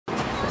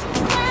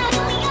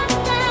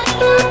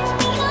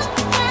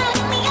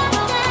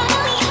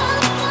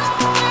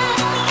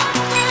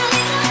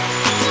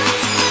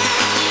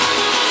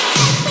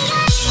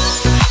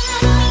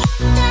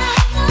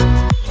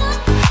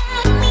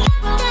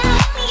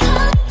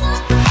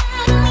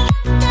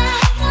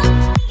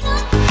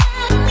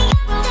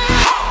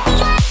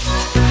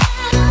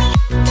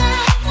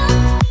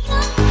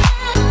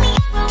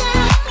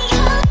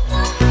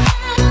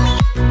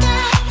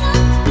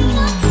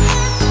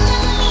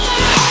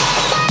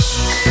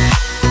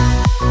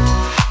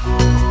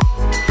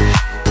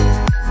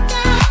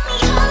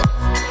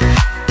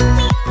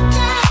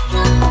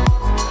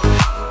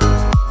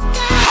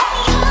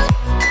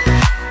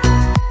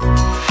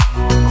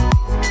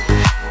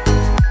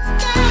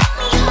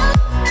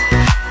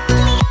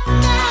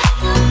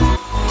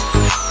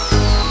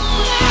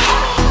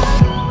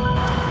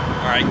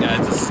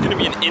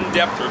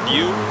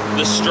review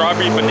the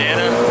strawberry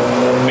banana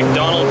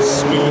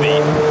McDonald's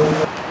smoothie.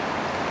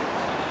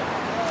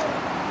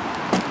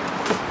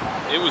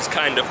 It was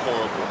kind of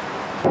horrible.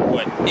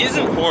 What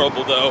isn't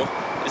horrible though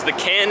is the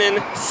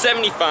Canon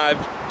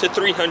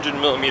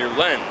 75-300mm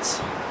lens.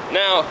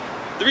 Now,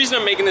 the reason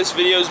I'm making this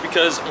video is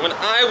because when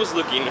I was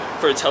looking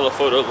for a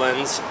telephoto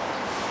lens,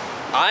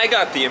 I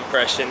got the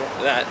impression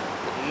that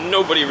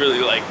nobody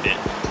really liked it.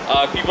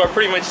 People are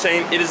pretty much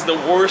saying it is the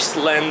worst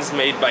lens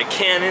made by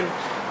Canon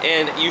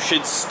and you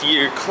should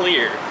steer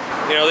clear.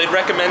 You know, they'd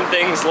recommend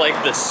things like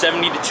the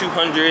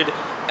 70-200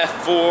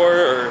 f4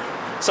 or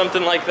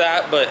something like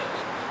that, but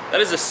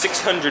that is a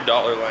 $600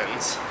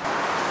 lens.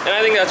 And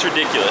I think that's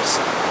ridiculous.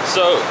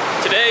 So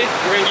today,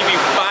 we're gonna give you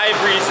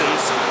 5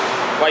 reasons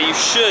why you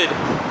should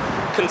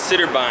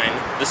consider buying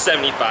the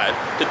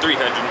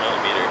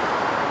 75-300mm.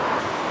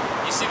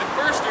 You see, the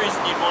first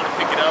reason you'd want to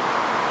pick it up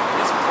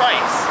is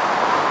price.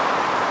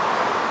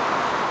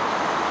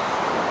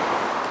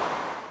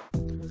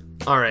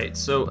 Alright,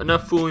 so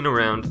enough fooling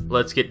around,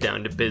 let's get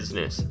down to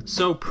business.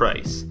 So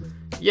price.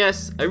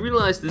 Yes, I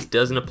realize this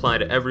doesn't apply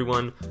to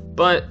everyone,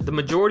 but the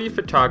majority of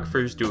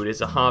photographers do it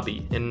as a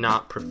hobby and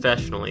not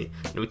professionally,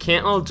 and we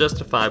can't all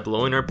justify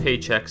blowing our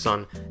paychecks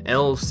on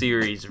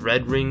L-series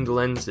red-ringed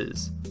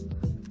lenses.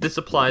 If this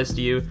applies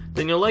to you,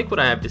 then you'll like what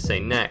I have to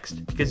say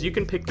next, because you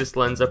can pick this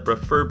lens up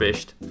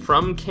refurbished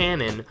from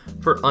Canon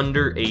for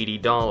under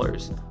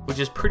 $80, which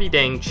is pretty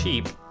dang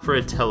cheap for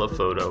a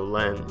telephoto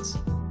lens.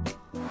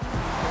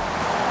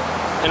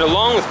 And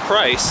along with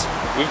price,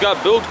 we've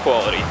got build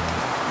quality.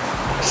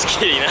 Just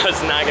kidding, I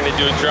was not going to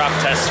do a drop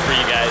test for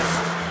you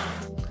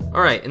guys.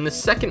 Alright, and the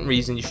second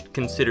reason you should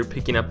consider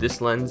picking up this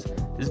lens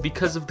is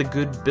because of the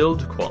good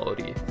build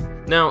quality.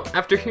 Now,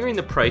 after hearing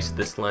the price of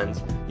this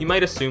lens, you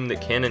might assume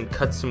that Canon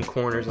cuts some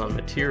corners on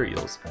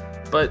materials,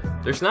 but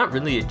there's not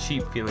really a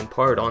cheap feeling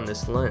part on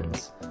this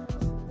lens.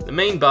 The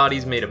main body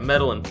is made of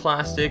metal and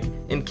plastic,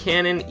 and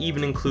Canon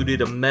even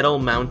included a metal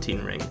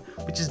mounting ring,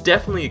 which is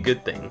definitely a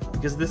good thing,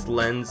 because this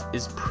lens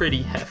is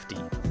pretty hefty.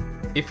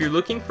 If you're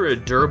looking for a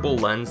durable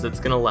lens that's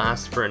going to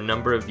last for a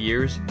number of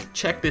years,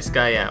 check this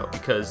guy out,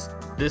 because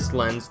this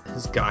lens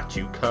has got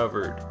you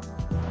covered.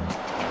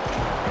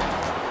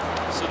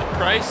 So the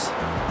price,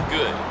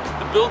 good.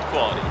 The build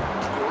quality,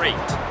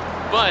 great.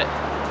 But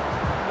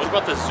what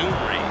about the zoom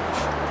range?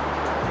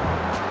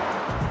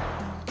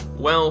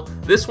 Well,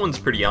 this one's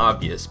pretty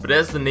obvious, but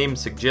as the name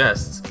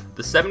suggests,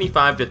 the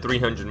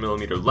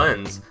 75-300mm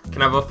lens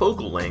can have a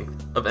focal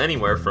length of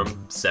anywhere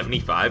from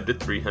 75 to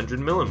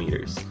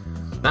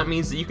 300mm. That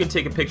means that you can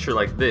take a picture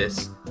like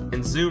this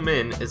and zoom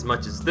in as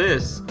much as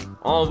this,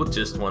 all with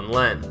just one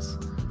lens.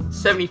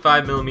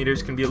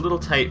 75mm can be a little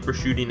tight for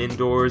shooting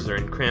indoors or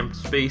in cramped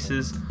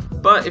spaces,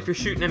 but if you're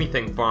shooting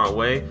anything far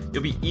away,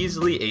 you'll be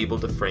easily able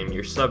to frame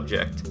your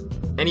subject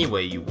any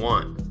way you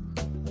want.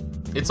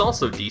 It's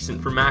also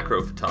decent for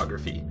macro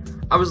photography.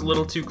 I was a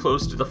little too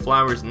close to the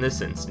flowers in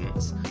this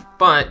instance,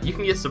 but you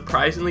can get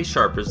surprisingly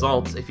sharp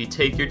results if you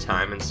take your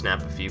time and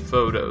snap a few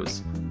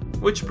photos.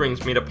 Which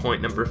brings me to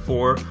point number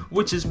 4,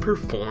 which is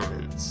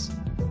performance.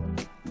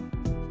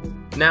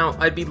 Now,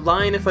 I'd be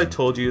lying if I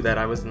told you that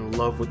I was in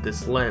love with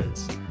this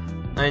lens.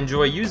 I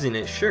enjoy using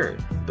it, sure,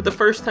 but the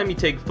first time you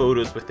take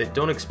photos with it,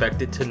 don't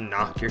expect it to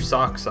knock your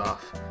socks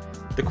off.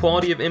 The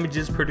quality of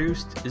images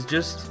produced is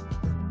just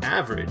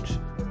average,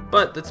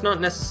 but that's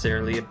not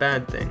necessarily a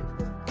bad thing.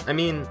 I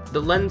mean,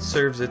 the lens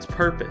serves its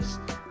purpose.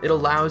 It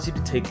allows you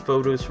to take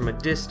photos from a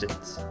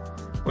distance.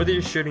 Whether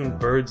you're shooting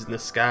birds in the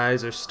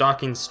skies or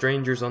stalking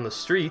strangers on the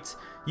streets,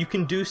 you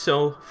can do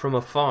so from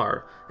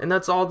afar, and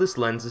that's all this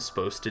lens is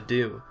supposed to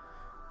do.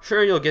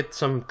 Sure, you'll get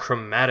some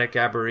chromatic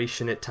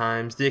aberration at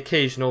times, the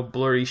occasional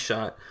blurry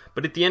shot,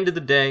 but at the end of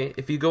the day,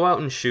 if you go out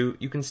and shoot,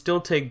 you can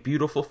still take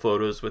beautiful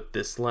photos with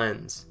this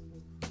lens.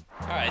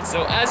 Alright,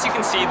 so as you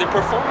can see, the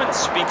performance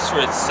speaks for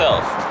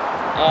itself.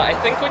 I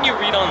think when you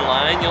read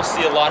online, you'll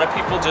see a lot of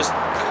people just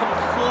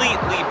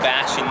completely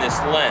bashing this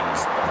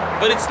lens.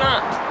 But it's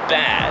not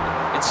bad,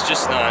 it's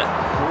just not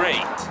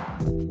great.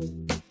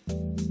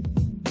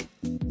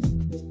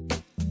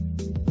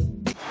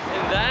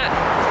 And that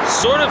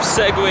sort of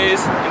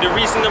segues into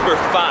reason number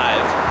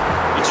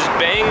 5, which is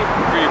bang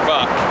for your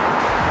buck.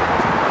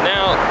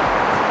 Now,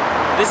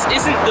 this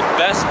isn't the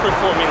best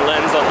performing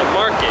lens on the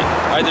market.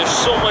 There's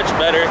so much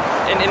better,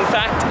 and in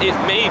fact, it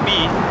may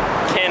be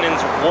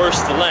Canon's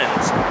worst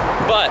lens.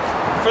 But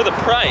for the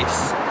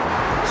price,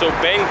 so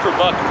bang for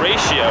buck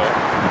ratio,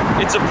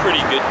 it's a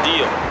pretty good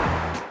deal.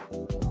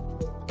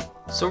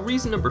 So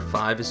reason number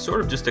 5 is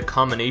sort of just a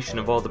combination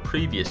of all the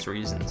previous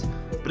reasons,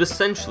 but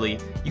essentially,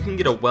 you can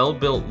get a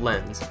well-built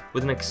lens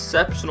with an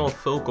exceptional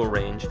focal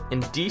range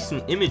and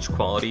decent image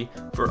quality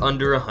for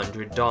under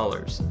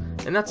 $100,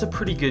 and that's a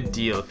pretty good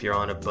deal if you're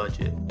on a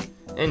budget.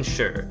 And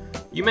sure,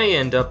 you may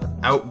end up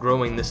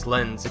outgrowing this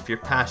lens if your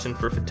passion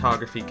for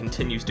photography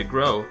continues to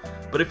grow,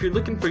 but if you're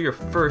looking for your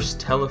first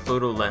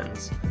telephoto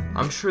lens,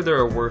 I'm sure there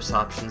are worse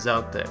options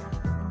out there.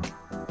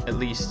 At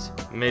least,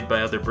 made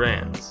by other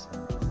brands.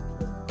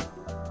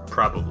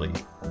 Probably.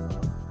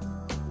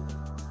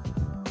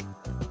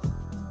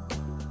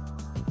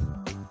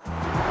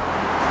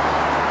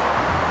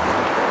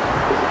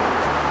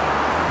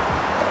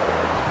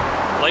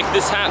 Like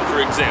this hat,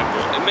 for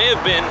example. It may have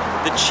been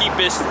the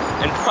cheapest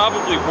and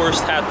probably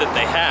worst hat that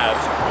they have,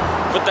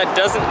 but that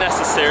doesn't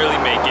necessarily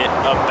make it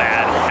a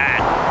bad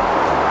hat.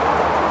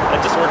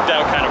 That just worked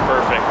out kind of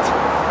perfect.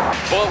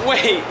 But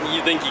wait,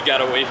 you think you got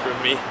away from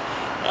me.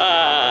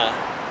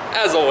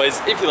 As always,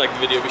 if you liked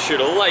the video, be sure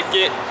to like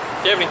it. If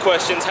you have any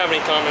questions, have any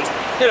comments,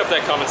 hit up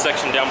that comment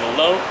section down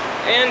below.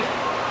 And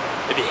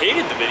if you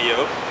hated the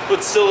video,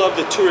 but still love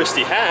the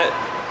touristy hat,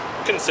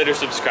 consider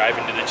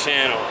subscribing to the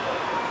channel.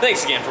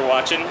 Thanks again for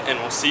watching, and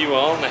we'll see you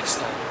all next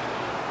time.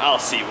 I'll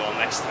see you all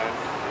next time.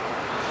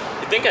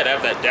 You'd think I'd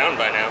have that down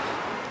by now.